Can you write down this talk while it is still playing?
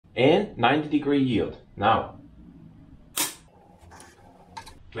and 90-degree yield. Now.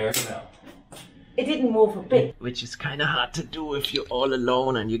 Very well. It didn't move a bit. Which is kind of hard to do if you're all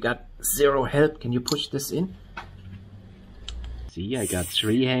alone and you got zero help. Can you push this in? See, I got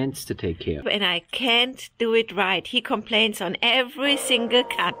 3 hands to take care of. And I can't do it right. He complains on every single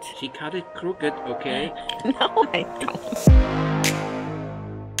cut. She cut it crooked, okay? No, I don't.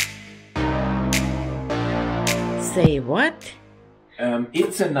 Say what?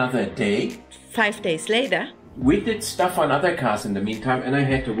 It's another day. 5 days later. We did stuff on other cars in the meantime and I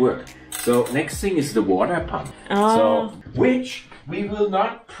had to work. So next thing is the water pump. Oh. So, which we will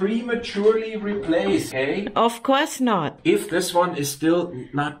not prematurely replace, okay? Of course not. If this one is still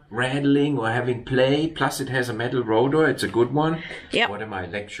not rattling or having play, plus it has a metal rotor, it's a good one. Yep. What am I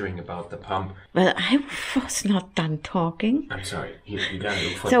lecturing about the pump? Well, I was not done talking. I'm sorry, you gotta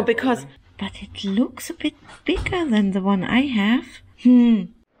look for So that because, one. but it looks a bit bigger than the one I have.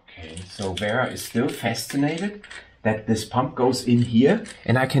 Okay, so Vera is still fascinated that this pump goes in here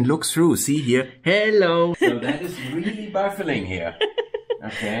and I can look through. See here? Hello! So that is really baffling here.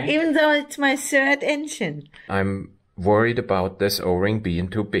 Okay. Even though it's my 3rd engine. I'm worried about this O-ring being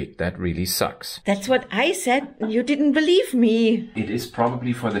too big. That really sucks. That's what I said. You didn't believe me. It is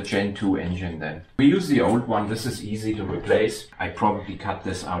probably for the Gen 2 engine then. We use the old one. This is easy to replace. I probably cut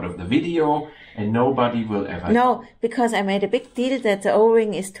this out of the video and nobody will ever... No, because I made a big deal that the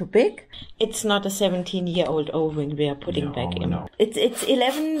O-ring is too big. It's not a 17-year-old O-ring we are putting back in. No. It's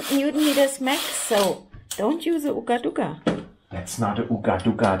 11 Newton meters max, so don't use a Ooga Dooga. That's not a Ooga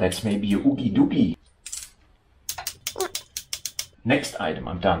Dooga. That's maybe a Oogie Doogie. Next item,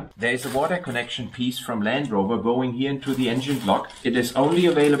 I'm done. There is a water connection piece from Land Rover going here into the engine block. It is only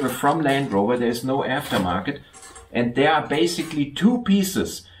available from Land Rover. There is no aftermarket. And there are basically 2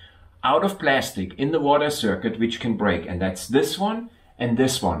 pieces out of plastic in the water circuit which can break. And that's this one and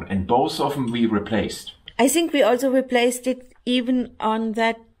this one. And both of them we replaced. I think we also replaced it even on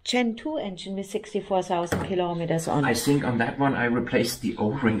that Gen 2 engine with 64,000 kilometers on. I think on that one I replaced the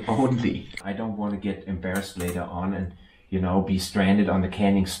O-ring only. I don't want to get embarrassed later on and, you know, be stranded on the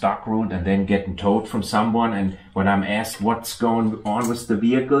Canning stock route and then getting towed from someone. And when I'm asked what's going on with the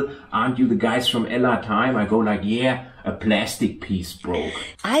vehicle, aren't you the guys from LR Time? I go like, yeah, a plastic piece broke.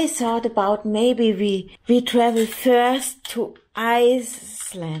 I thought about maybe we travel first to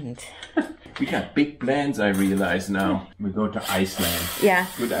Iceland. We got big plans, I realize now. We go to Iceland. Yeah.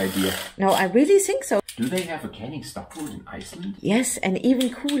 Good idea. No, I really think so. Do they have a Canning stock route in Iceland? Yes, and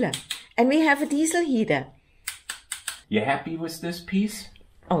even cooler. And we have a diesel heater. You happy with this piece?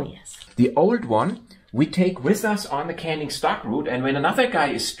 Oh, yes. The old one we take with us on the Canning stock route, and when another guy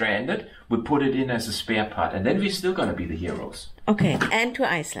is stranded, we put it in as a spare part, and then we're still gonna be the heroes. Okay, and to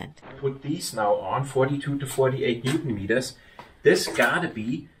Iceland. Put these now on 42 to 48 Newton meters. This gotta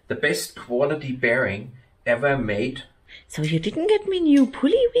be the best quality bearing ever made. So you didn't get me new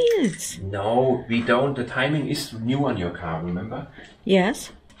pulley wheels? No, we don't. The timing is new on your car, remember?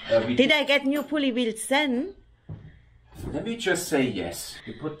 Yes. Did I get new pulley wheels then? Let me just say yes.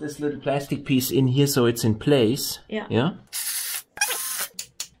 You put this little plastic piece in here so it's in place. Yeah. Yeah?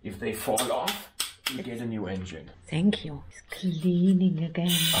 If they fall off, you get a new engine. Thank you. It's cleaning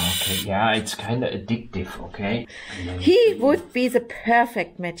again. Okay, yeah, it's kind of addictive, okay? He would be the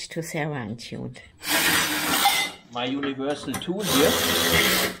perfect match to Sarah Untuned. My universal tool here.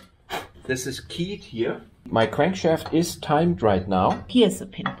 This is keyed here. My crankshaft is timed right now. Here's the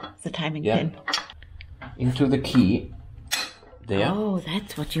pin, the timing pin. Into the key. There. Oh,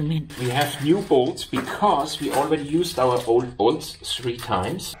 that's what you meant. We have new bolts because we already used our old bolts 3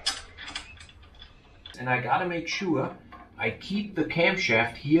 times. And I gotta make sure I keep the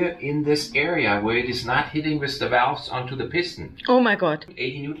camshaft here in this area where it is not hitting with the valves onto the piston. Oh my god.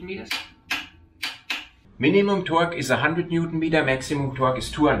 80 Newton meters. Minimum torque is 100 Newton meter, maximum torque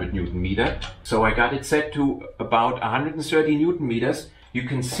is 200 Newton meter. So I got it set to about 130 Newton meters. You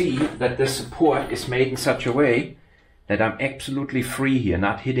can see that the support is made in such a way that I'm absolutely free here,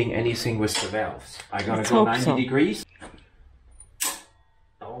 not hitting anything with the valves. I'm gonna go 90 degrees.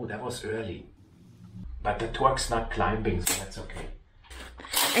 Oh, that was early. But the torque's not climbing, so that's okay.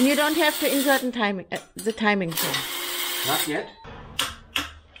 And you don't have to insert the timing pin. Not yet.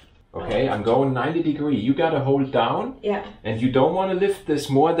 Okay, I'm going 90 degrees. You gotta hold down. Yeah. And you don't want to lift this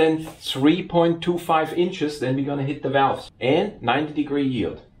more than 3.25 inches, then we're gonna hit the valves. And 90 degree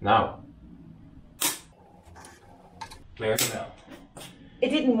yield. Now. Very well. It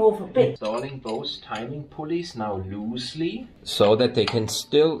didn't move a bit. Installing both timing pulleys now loosely, so that they can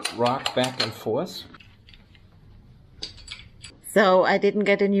still rock back and forth. So I didn't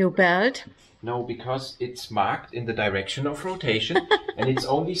get a new belt. No, because it's marked in the direction of rotation and it's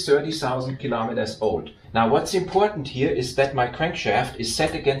only 30,000 kilometers old. Now what's important here is that my crankshaft is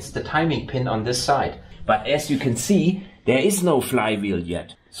set against the timing pin on this side. But as you can see, there is no flywheel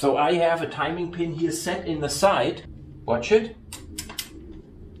yet. So I have a timing pin here set in the side. Watch it.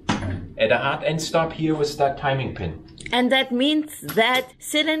 At a hard end stop here with that timing pin. And that means that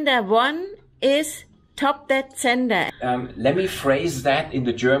cylinder 1 is top dead center. Let me phrase that in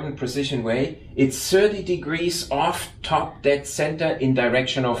the German precision way. It's 30 degrees off top dead center in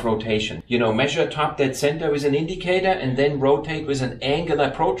direction of rotation. You know, measure top dead center with an indicator and then rotate with an angular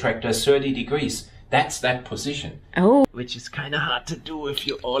protractor 30 degrees. That's that position. Oh. Which is kind of hard to do if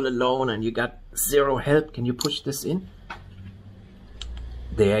you're all alone and you got zero help. Can you push this in?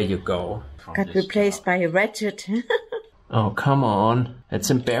 There you go. Got replaced by a ratchet. Oh, come on. It's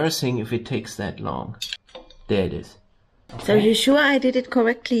embarrassing if it takes that long. There it is. Okay. So you sure I did it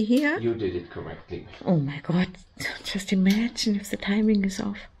correctly here? You did it correctly. Oh my God. Just imagine if the timing is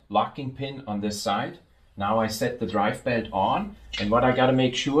off. Locking pin on this side. Now I set the drive belt on. And what I got to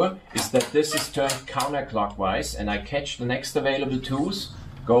make sure is that this is turned counterclockwise. And I catch the next available tools.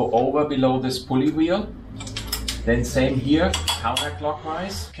 Go over below this pulley wheel. Then same here,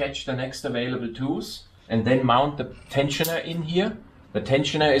 counterclockwise. Catch the next available tools. And then mount the tensioner in here. The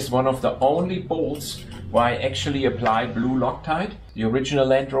tensioner is one of the only bolts where I actually apply blue Loctite. The original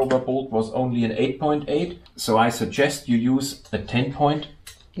Land Rover bolt was only an 8.8, so I suggest you use a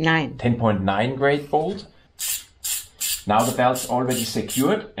 10.9 grade bolt. Now the belt's already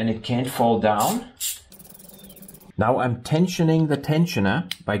secured and it can't fall down. Now I'm tensioning the tensioner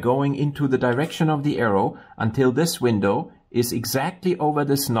by going into the direction of the arrow until this window is exactly over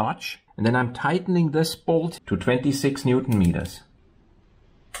this notch. And then I'm tightening this bolt to 26 Newton meters.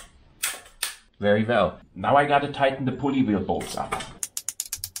 Very well. Now I got to tighten the pulley wheel bolts up.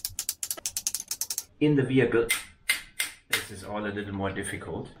 In the vehicle, this is all a little more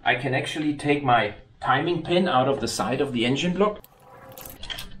difficult. I can actually take my timing pin out of the side of the engine block.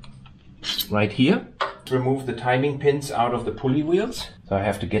 Right here. Remove the timing pins out of the pulley wheels. So I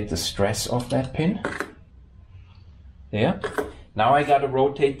have to get the stress off that pin. There. Now I got to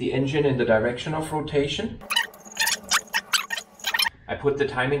rotate the engine in the direction of rotation. I put the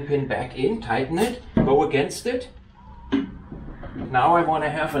timing pin back in, tighten it, go against it. Now I want to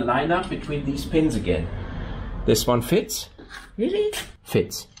have a lineup between these pins again. This one fits. Really?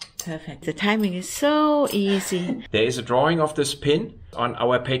 Fits. Perfect. The timing is so easy. There is a drawing of this pin on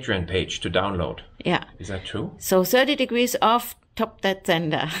our Patreon page to download. Yeah. Is that true? So 30 degrees off top dead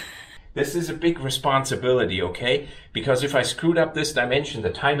center. This is a big responsibility, okay? Because if I screwed up this dimension, the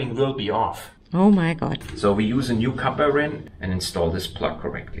timing will be off. Oh my God. So we use a new copper ring and install this plug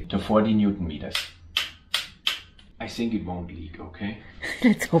correctly to 40 Newton meters. I think it won't leak, okay?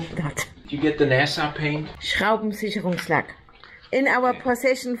 Let's hope not. Did you get the NASA paint? Schraubensicherungslack. In our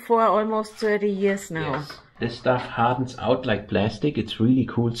possession for almost 30 years now. Yes. This stuff hardens out like plastic. It's really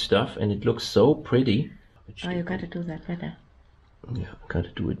cool stuff and it looks so pretty. Oh, you gotta do that better. Yeah, gotta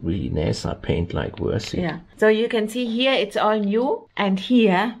do it really NASA paint like worthy. Yeah. So you can see here it's all new. And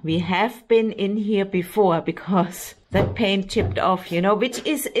here we have been in here before because that paint chipped off, you know, which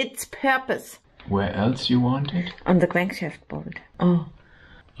is its purpose. Where else you want it? On the crankshaft bolt. Oh.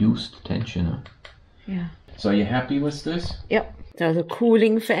 Used tensioner. Yeah. So you happy with this? Yep. So the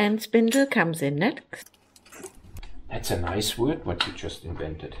cooling fan spindle comes in next. That's a nice word, what you just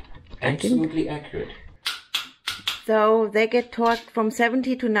invented. Absolutely accurate. So they get torqued from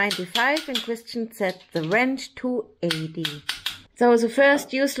 70 to 95 and Christian set the wrench to 80. So the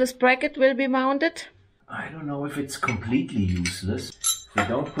first useless bracket will be mounted. I don't know if it's completely useless. If we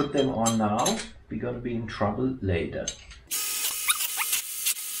don't put them on now, we're gonna be in trouble later.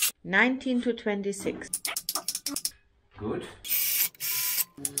 19 to 26. Good.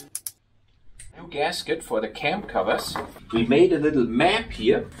 New gasket for the cam covers. We made a little map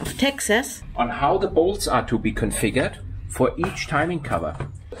here Of Texas. on how the bolts are to be configured for each timing cover.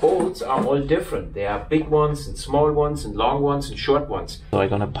 The bolts are all different. There are big ones and small ones and long ones and short ones. So I'm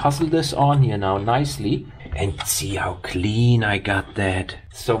gonna puzzle this on here now nicely and see how clean I got that.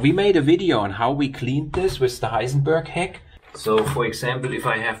 So we made a video on how we cleaned this with the Heisenberg hack. So for example, if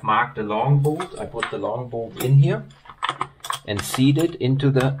I have marked a long bolt, I put the long bolt in here and seat it into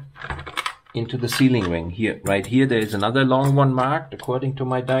the sealing ring here. Right here there is another long one marked according to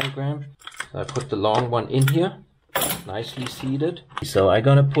my diagram. So I put the long one in here, nicely seated. So I'm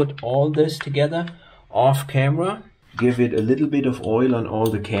gonna put all this together off camera, give it a little bit of oil on all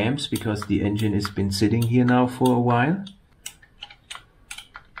the cams because the engine has been sitting here now for a while.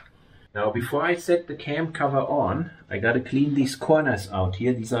 Now before I set the cam cover on, I gotta clean these corners out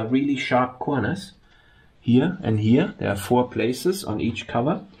here. These are really sharp corners. Here and here, there are 4 places on each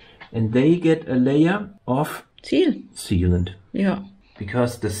cover. And they get a layer of sealant. Yeah.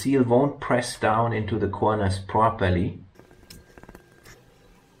 Because the seal won't press down into the corners properly.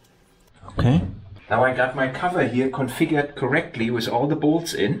 Okay. Now I got my cover here configured correctly with all the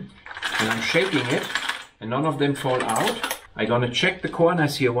bolts in. And I'm shaking it and none of them fall out. I'm gonna check the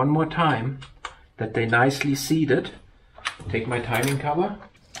corners here one more time that they nicely seated. Take my timing cover,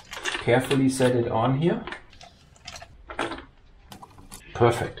 carefully set it on here.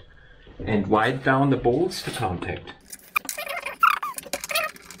 Perfect. And wind down the bolts to contact.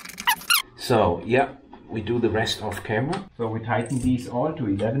 So yeah, we do the rest off camera. So we tighten these all to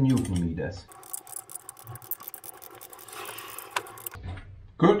 11 Newton meters.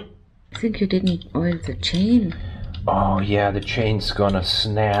 Good. I think you didn't oil the chain. Oh yeah, the chain's gonna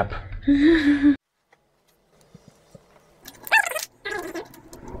snap.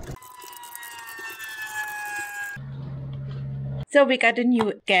 So we got a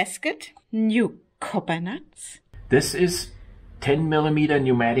new gasket, new copper nuts. This is 10mm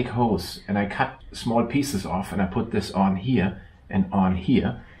pneumatic hose, and I cut small pieces off and I put this on here and on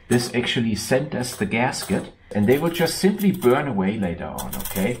here. This actually centers the gasket, and they will just simply burn away later on,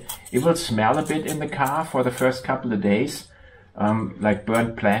 okay? It will smell a bit in the car for the first couple of days, like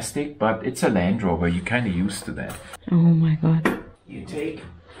burnt plastic, but it's a Land Rover, you're kind of used to that. Oh my God. You take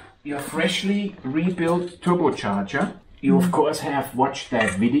your freshly rebuilt turbocharger. You of course have watched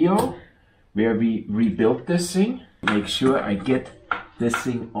that video where we rebuilt this thing. Make sure I get this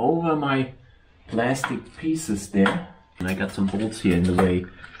thing over my plastic pieces there. And I got some bolts here in the way.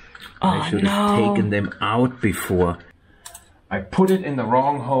 I should have taken them out before. I put it in the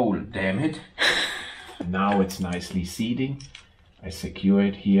wrong hole, damn it. Now it's nicely seating. I secure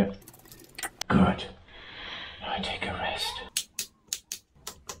it here. Good. Now I take a rest.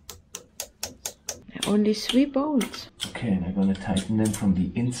 Only 3 bolts. Okay, and I'm going to tighten them from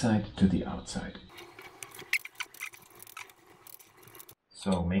the inside to the outside.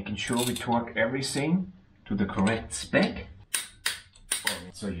 So making sure we torque everything to the correct spec.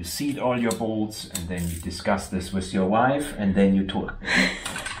 So you seat all your bolts and then you discuss this with your wife and then you torque.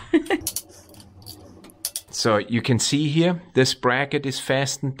 So you can see here, this bracket is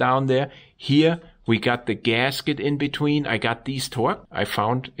fastened down there. Here we got the gasket in between. I got these torqued. I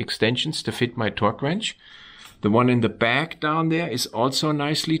found extensions to fit my torque wrench. The one in the back down there is also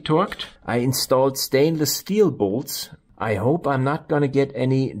nicely torqued. I installed stainless steel bolts. I hope I'm not gonna get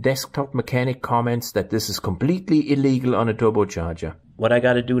any desktop mechanic comments that this is completely illegal on a turbocharger. What I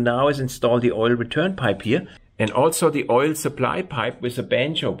gotta do now is install the oil return pipe here and also the oil supply pipe with a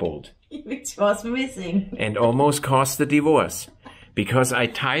banjo bolt. Which was missing. And almost caused the divorce. Because I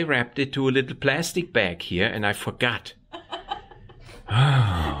tie wrapped it to a little plastic bag here and I forgot.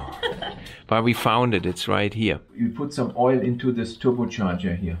 Oh. But we found it, it's right here. You put some oil into this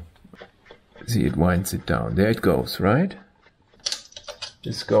turbocharger here. See, it winds it down. There it goes, right?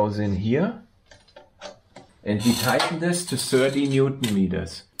 This goes in here. And we tighten this to 30 Newton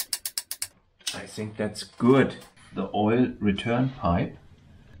meters. I think that's good. The oil return pipe.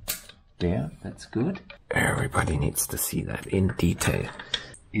 There, that's good. Everybody needs to see that in detail.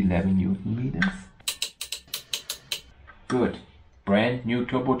 11 Newton meters. Good. Brand new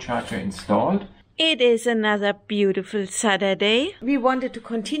turbocharger installed. It is another beautiful Saturday. We wanted to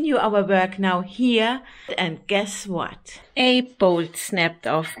continue our work now here. And guess what? A bolt snapped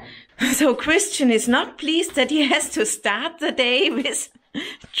off. So Christian is not pleased that he has to start the day with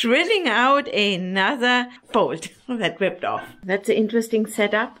drilling out another bolt that ripped off. That's an interesting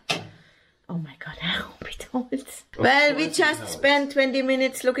setup. Oh my God, I hope it holds. Well, we just spent 20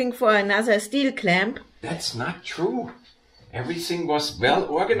 minutes looking for another steel clamp. That's not true. Everything was well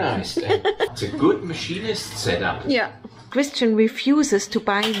organized. And it's a good machinist setup. Yeah. Christian refuses to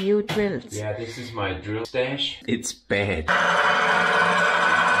buy new drills. Yeah, this is my drill stash. It's bad.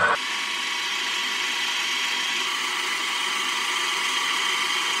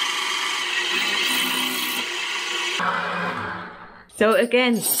 So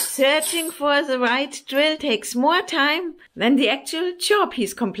again, searching for the right drill takes more time than the actual job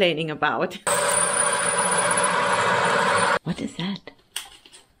he's complaining about. What is that?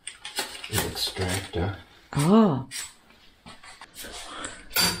 An extractor. Oh.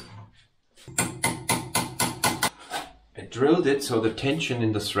 I drilled it so the tension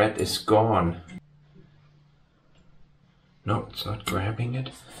in the thread is gone. No, it's not grabbing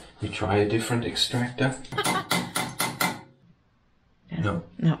it. We try a different extractor. No,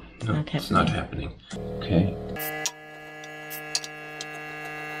 not it's not happening. Okay.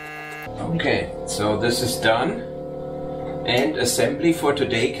 Okay, so this is done. And assembly for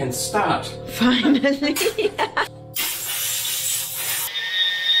today can start. Finally.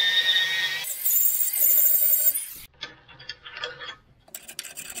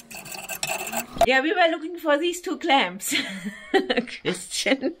 Yeah, we were looking for these two clamps.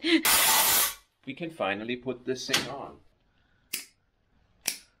 Christian. We can finally put this thing on.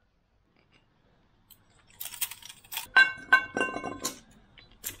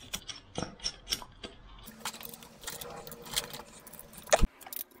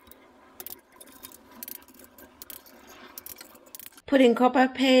 Putting copper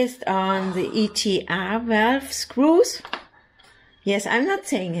paste on the EGR valve screws. Yes, I'm not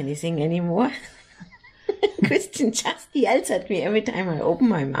saying anything anymore. Christian just yells at me every time I open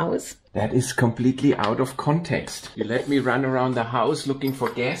my mouth. That is completely out of context. You let me run around the house looking for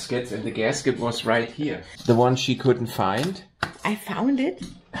gaskets, and the gasket was right here. The one she couldn't find. I found it.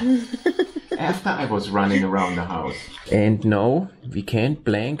 After I was running around the house. And no, we can't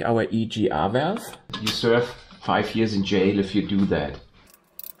blank our EGR valve. You serve 5 years in jail if you do that.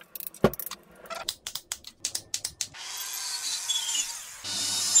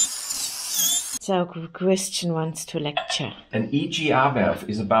 So Christian wants to lecture. An EGR valve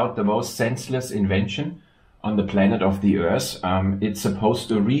is about the most senseless invention on the planet of the Earth. It's supposed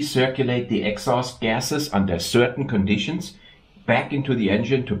to recirculate the exhaust gases under certain conditions back into the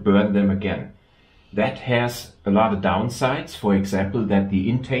engine to burn them again. That has a lot of downsides. For example, that the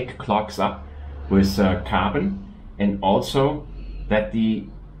intake clogs up with carbon, and also that the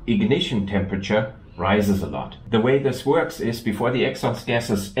ignition temperature rises a lot. The way this works is before the exhaust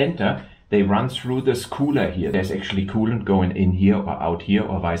gases enter, they run through this cooler here. There's actually coolant going in here or out here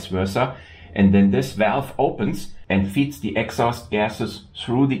or vice versa. And then this valve opens and feeds the exhaust gases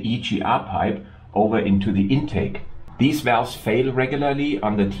through the EGR pipe over into the intake. These valves fail regularly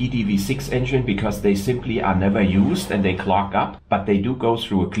on the TDV6 engine because they simply are never used and they clog up, but they do go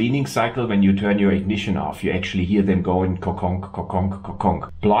through a cleaning cycle when you turn your ignition off. You actually hear them going kokonk, kokonk,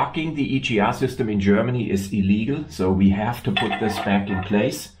 kokonk. Blocking the EGR system in Germany is illegal, so we have to put this back in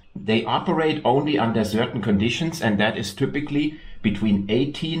place. They operate only under certain conditions, and that is typically between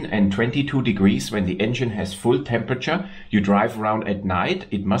 18 and 22 degrees when the engine has full temperature. You drive around at night,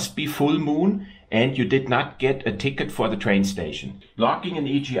 it must be full moon, and you did not get a ticket for the train station. Blocking an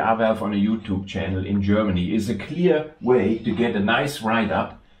EGR valve on a YouTube channel in Germany is a clear way to get a nice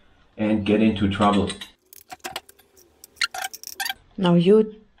write-up and get into trouble. Now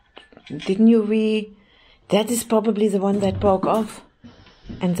that is probably the one that broke off.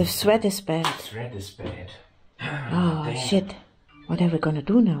 And the thread is bad. Thread is bad. Oh, damn. Shit. What are we gonna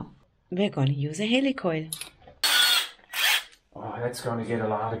do now? We're gonna use a helicoil. Oh, that's gonna get a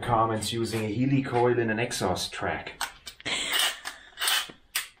lot of comments using a helicoil in an exhaust track.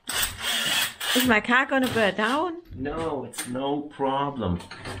 Is my car gonna burn down? No, it's no problem.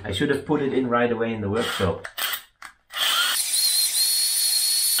 I should have put it in right away in the workshop.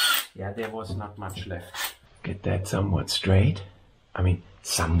 Yeah, there was not much left. Get that somewhat straight. I mean,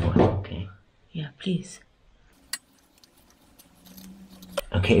 somewhat, okay? Yeah, please.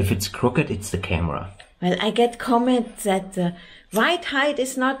 Okay, if it's crooked, it's the camera. Well, I get comments that the right height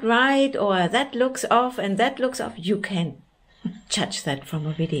is not right, or that looks off and that looks off. You can judge that from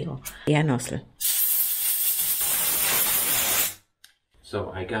a video. Air nozzle.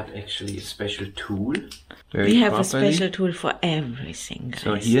 So I got actually a special tool. We have a special tool for everything, guys.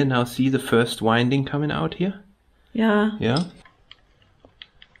 So here, now see the first winding coming out here? Yeah. Yeah?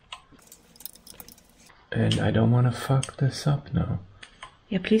 And I don't want to fuck this up now.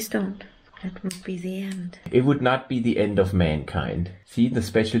 Yeah, please don't. That would be the end. It would not be the end of mankind. See, the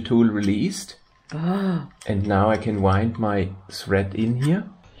special tool released. Oh. And now I can wind my thread in here.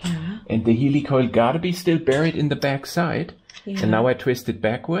 Yeah. And the helicoil gotta be still buried in the back side. Yeah. And now I twist it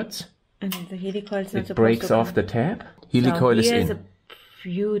backwards. And the helicoil is not supposed to It breaks off the tab. Helicoil is in. Here's a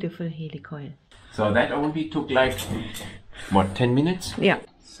beautiful helicoil. So that only took like, what, 10 minutes? Yeah.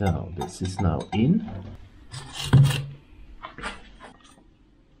 So this is now in.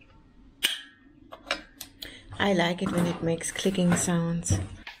 I like it when it makes clicking sounds.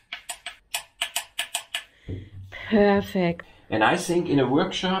 Perfect. And I think in a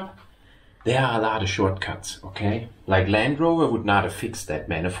workshop, there are a lot of shortcuts, okay? Like Land Rover would not have fixed that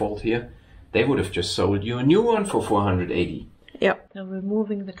manifold here. They would have just sold you a new one for 480. Yep. Now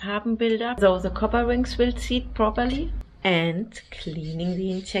removing the carbon buildup so the copper rings will seat properly. And cleaning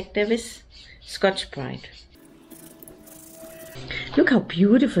the injector with Scotch-Brite. Look how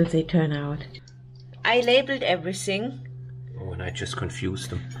beautiful they turn out. I labeled everything Oh, and I just confused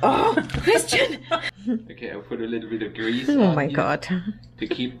them. Oh, Christian! Okay, I'll put a little bit of grease Oh on my here God. to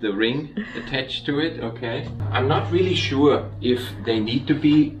keep the ring attached to it, okay? I'm not really sure if they need to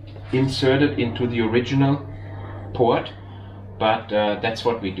be inserted into the original port, but that's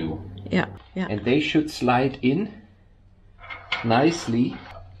what we do. Yeah, yeah. And they should slide in nicely.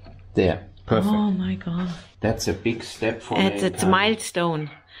 There, perfect. Oh my God. That's a big step for It's a mankind.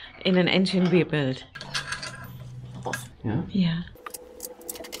 milestone in an engine rebuild. Yeah? Yeah.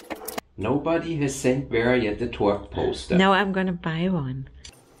 Nobody has sent Vera yet the torque poster. Now I'm gonna buy one.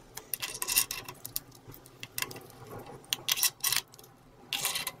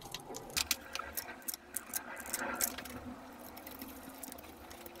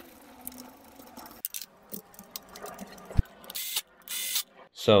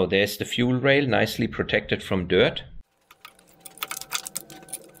 So there's the fuel rail, nicely protected from dirt.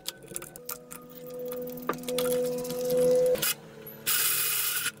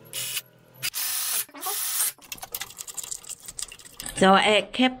 So I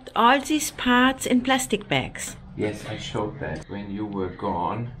kept all these parts in plastic bags. Yes, I showed that when you were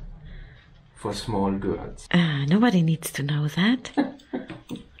gone for small girls. Nobody needs to know that.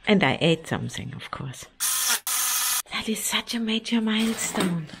 And I ate something, of course. That is such a major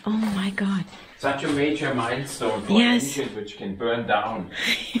milestone. Oh my God. Such a major milestone for Yes. an engine which can burn down.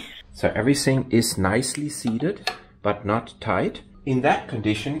 So everything is nicely seated, but not tight. In that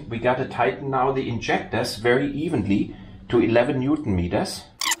condition, we got to tighten now the injectors very evenly to 11 Newton meters.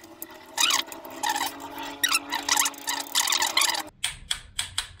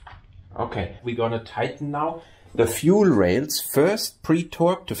 Okay, we're gonna tighten now the fuel rails, first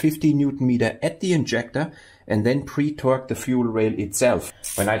pre-torque to 50 Newton meter at the injector and then pre-torque the fuel rail itself.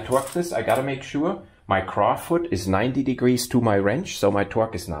 When I torque this, I gotta make sure my crawl foot is 90 degrees to my wrench, so my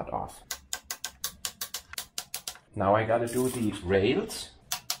torque is not off. Now I gotta do the rails.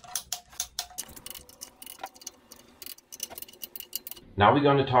 Now we're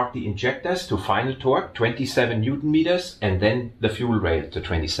gonna torque the injectors to final torque, 27 Newton meters, and then the fuel rail to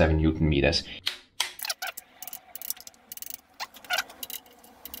 27 Newton meters.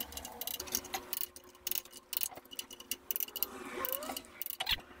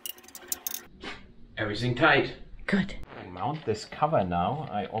 Everything tight. Good. I mount this cover now.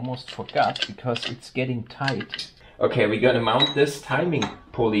 I almost forgot because it's getting tight. Okay, we're gonna mount this timing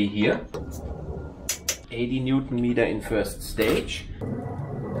pulley here. 80 Newton meter in first stage.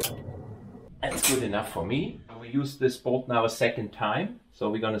 That's good enough for me. We use this bolt now a second time. So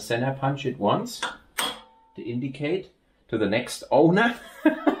we're gonna center punch it once to indicate to the next owner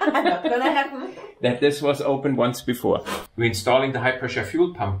Not gonna happen. that this was open once before. We're installing the high pressure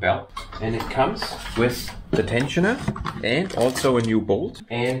fuel pump belt, and it comes with the tensioner and also a new bolt.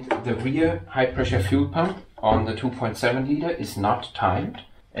 And the rear high pressure fuel pump on the 2.7 liter is not timed.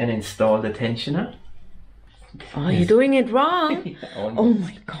 And install the tensioner. Oh, you're doing it wrong. Oh Oh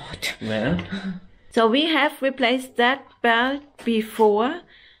my God. well, So we have replaced that belt before,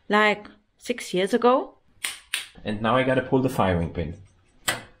 like 6 years ago. and now I gotta pull the firing pin.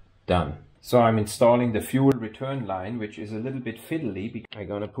 Done. So I'm installing the fuel return line, which is a little bit fiddly because I'm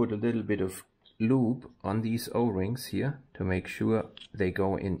gonna put a little bit of lube on these O-rings here to make sure they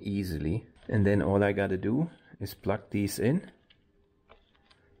go in easily. And then all I gotta do is plug these in.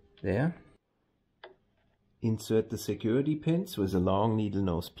 There. Insert the security pins with a long needle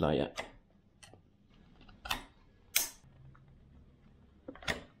nose plier.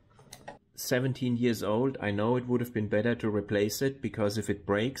 "17 years old, I know it would have been better to replace it because if it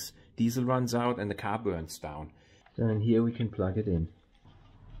breaks, diesel runs out and the car burns down." Then here we can plug it in.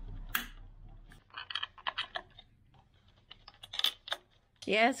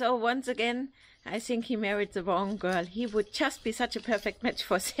 Yeah, so once again, I think he married the wrong girl. He would just be such a perfect match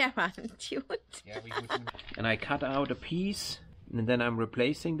for Sarah and Jude. And I cut out a piece and then I'm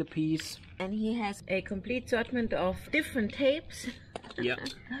replacing the piece. And he has a complete assortment of different tapes. Yeah.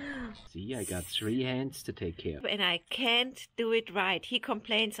 See, I got 3 hands to take care of. And I can't do it right. He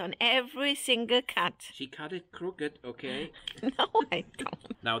complains on every single cut. She cut it crooked, okay? No, I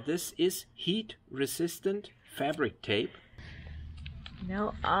don't. Now this is heat resistant fabric tape.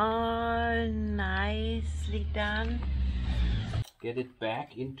 Now all nicely done. Get it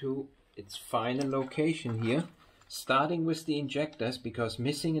back into its final location here. Starting with the injectors, because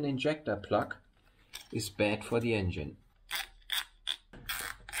missing an injector plug is bad for the engine.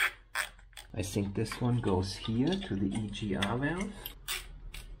 I think this one goes here to the EGR valve.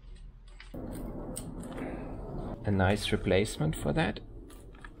 A nice replacement for that,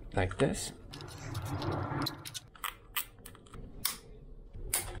 like this.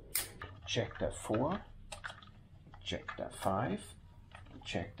 Injector 4, injector 5,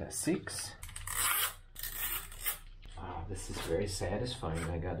 injector 6. Oh, this is very satisfying,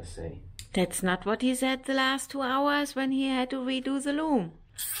 I gotta say. That's not what he said the last 2 hours when he had to redo the loom.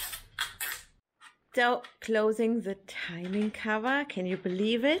 So, closing the timing cover, can you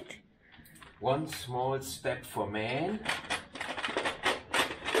believe it? One small step for man.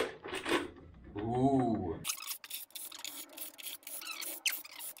 Ooh.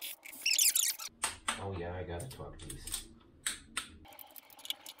 Oh yeah, I gotta talk these.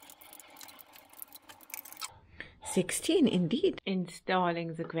 16 indeed.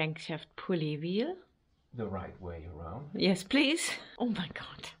 Installing the crankshaft pulley wheel. The right way around. Yes, please. Oh my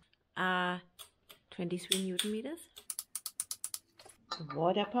god. 23 Newton meters. The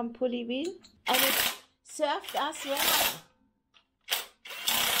water pump pulley wheel. And it served us well.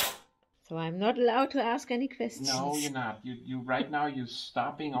 So I'm not allowed to ask any questions. No, you're not. You right now you're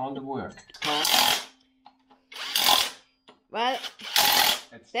stopping all the work. Well,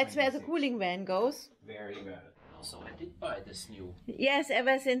 that's where the cooling van goes. Very well. So I did buy this new. Yes,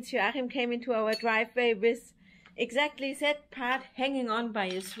 ever since Joachim came into our driveway with exactly that part hanging on by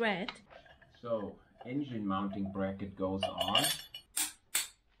a thread. So, engine mounting bracket goes on.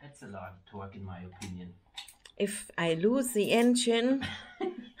 That's a lot of torque in my opinion. If I lose the engine,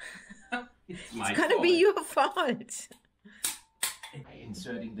 it's gonna be your fault.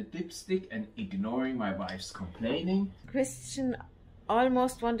 Inserting the dipstick and ignoring my wife's complaining. Christian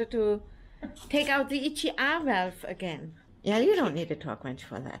almost wanted to take out the EGR valve again. Yeah, you don't need a torque wrench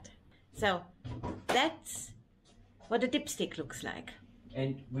for that. So, that's what a dipstick looks like.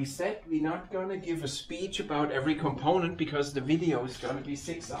 And we said we're not gonna give a speech about every component because the video is gonna be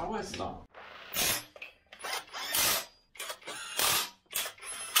 6 hours long.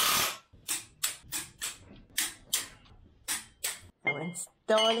 So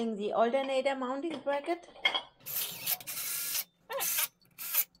installing the alternator mounting bracket.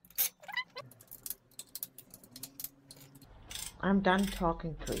 I'm done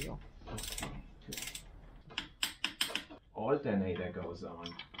talking to you. Alternator goes on.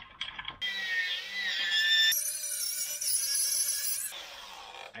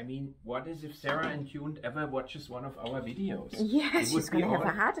 I mean, what is if Sarah and Tuned ever watches one of our videos? Yes, she's going to have a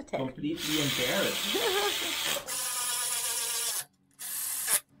heart attack. Completely embarrassed.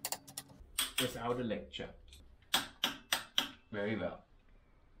 Without a lecture. Very well.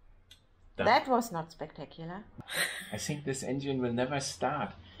 Done. That was not spectacular. I think this engine will never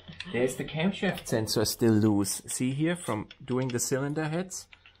start. There's the camshaft sensor still loose. See here from doing the cylinder heads?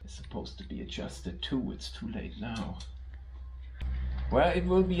 It's supposed to be adjusted too. It's too late now. Well, it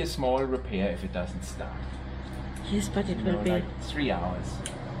will be a small repair if it doesn't start. Yes, but it will be like 3 hours.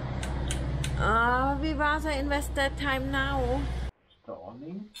 We rather invest that time now.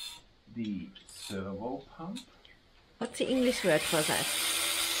 Installing the servo pump. What's the English word for that?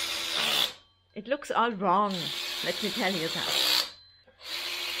 It looks all wrong. Let me tell you that.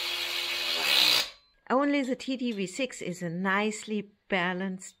 Only the TDV6 is a nicely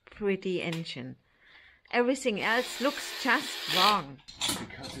balanced, pretty engine. Everything else looks just wrong.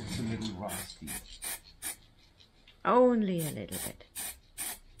 Because it's a little rusty. Only a little bit.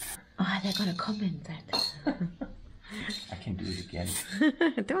 Oh, they're gonna comment that. I can do it again.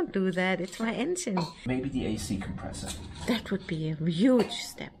 Don't do that, it's my engine. Maybe the AC compressor. That would be a huge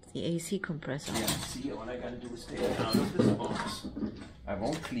step, the AC compressor. Yeah, see, all I gotta do is take it out of this box. I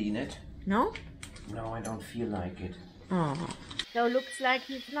won't clean it. No? No, I don't feel like it. Oh. So looks like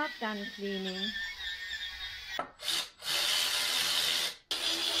he's not done cleaning.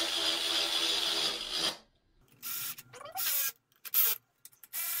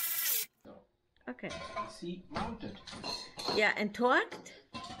 Okay. AC mounted. Yeah, and torqued?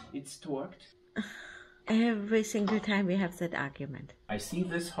 It's torqued. Every single time we have that argument. I see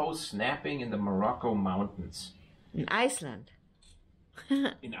this hose snapping in the Morocco mountains. In Iceland.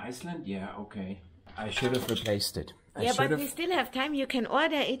 In Iceland? Yeah, okay. I should have replaced it. Yeah, but we still have time. You can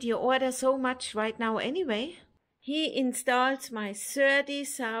order it. You order so much right now anyway. He installs my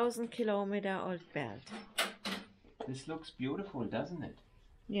 30,000 kilometer old belt. This looks beautiful, doesn't it?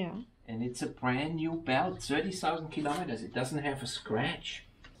 Yeah. And it's a brand new belt, 30,000 kilometers. It doesn't have a scratch.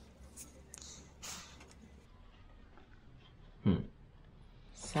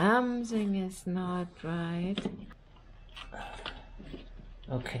 Something is not right.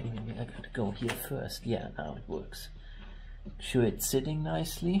 Okay, maybe I gotta go here first. Yeah, now it works. Sure it's sitting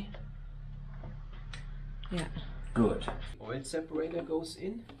nicely. Yeah. Good. Oil separator goes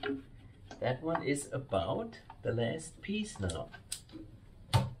in. That one is about the last piece now.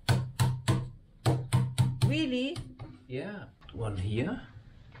 Really? Yeah. One here.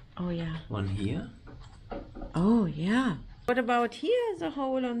 Oh yeah. One here. Oh, yeah. What about here is a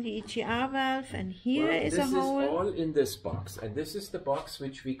hole on the EGR valve, and here is a hole. This is all in this box, and this is the box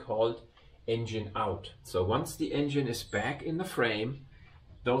which we called engine out. So once the engine is back in the frame,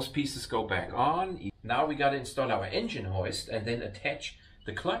 those pieces go back on. Now we got to install our engine hoist and then attach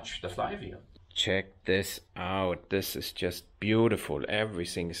the clutch, the flywheel. Check this out. This is just beautiful.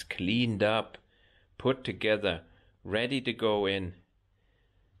 Everything is cleaned up, put together, ready to go in.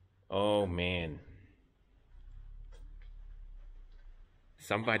 Oh man.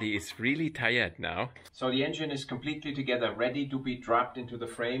 Somebody is really tired now. So the engine is completely together, ready to be dropped into the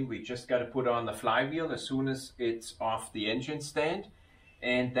frame. We just got to put on the flywheel as soon as it's off the engine stand.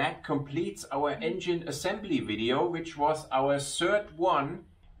 And that completes our engine assembly video, which was our third one.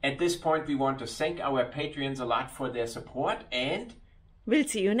 At this point, we want to thank our Patreons a lot for their support, and we'll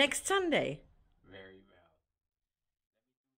see you next Sunday.